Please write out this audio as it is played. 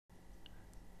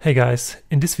Hey guys,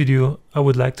 in this video I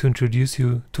would like to introduce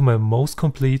you to my most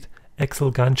complete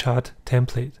Excel Gantt chart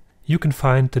template. You can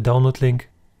find the download link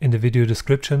in the video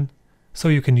description, so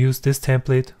you can use this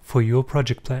template for your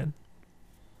project plan.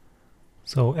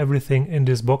 So everything in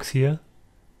this box here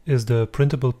is the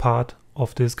printable part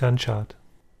of this Gantt chart.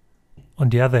 On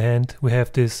the other hand, we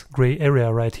have this gray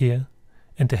area right here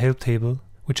and the help table,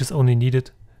 which is only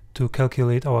needed to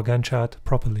calculate our Gantt chart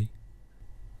properly.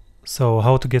 So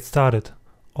how to get started?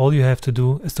 All you have to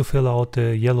do is to fill out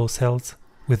the yellow cells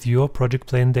with your project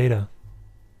plan data.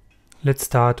 Let's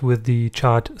start with the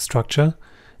chart structure.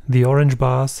 The orange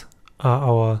bars are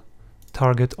our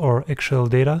target or actual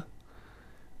data.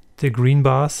 The green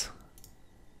bars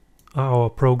are our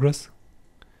progress.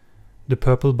 The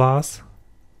purple bars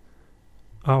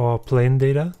are our plan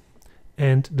data.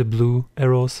 And the blue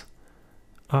arrows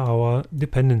are our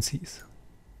dependencies.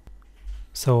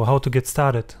 So how to get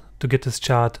started? To get this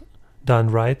chart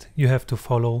done right, you have to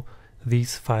follow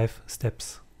these 5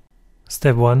 steps.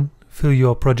 Step 1. Fill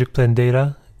your project plan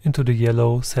data into the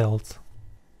yellow cells.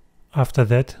 After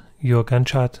that, your Gantt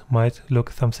chart might look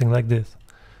something like this.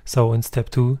 So in step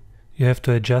 2, you have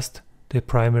to adjust the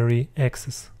primary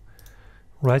axis.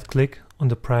 Right click on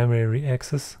the primary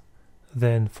axis,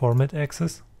 then format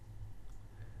axis,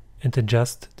 and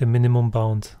adjust the minimum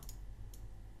bounds.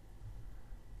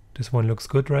 This one looks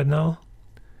good right now.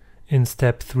 In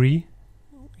step 3,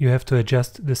 you have to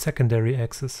adjust the secondary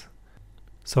axis.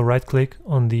 So right click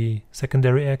on the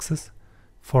secondary axis,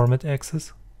 format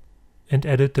axis, and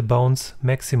edit the bounds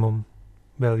maximum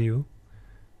value,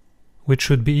 which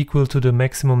should be equal to the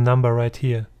maximum number right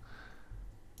here.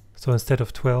 So instead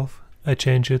of 12, I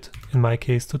change it in my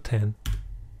case to 10.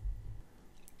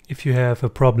 If you have a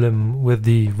problem with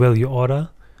the value order,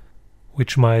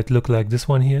 which might look like this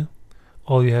one here,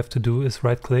 all you have to do is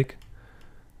right click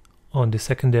on the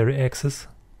secondary axis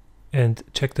and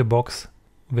check the box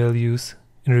values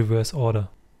in reverse order.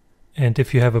 And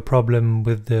if you have a problem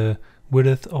with the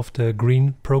width of the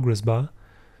green progress bar,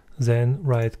 then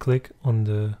right click on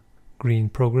the green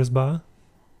progress bar,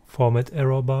 format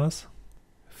arrow bars,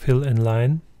 fill in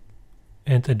line,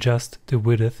 and adjust the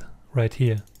width right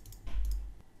here.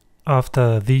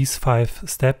 After these 5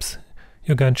 steps,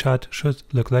 your Gantt chart should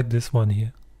look like this one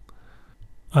here.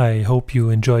 I hope you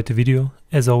enjoyed the video.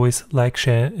 As always, like,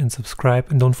 share and subscribe,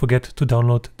 and don't forget to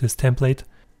download this template.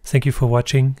 Thank you for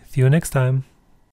watching. See you next time.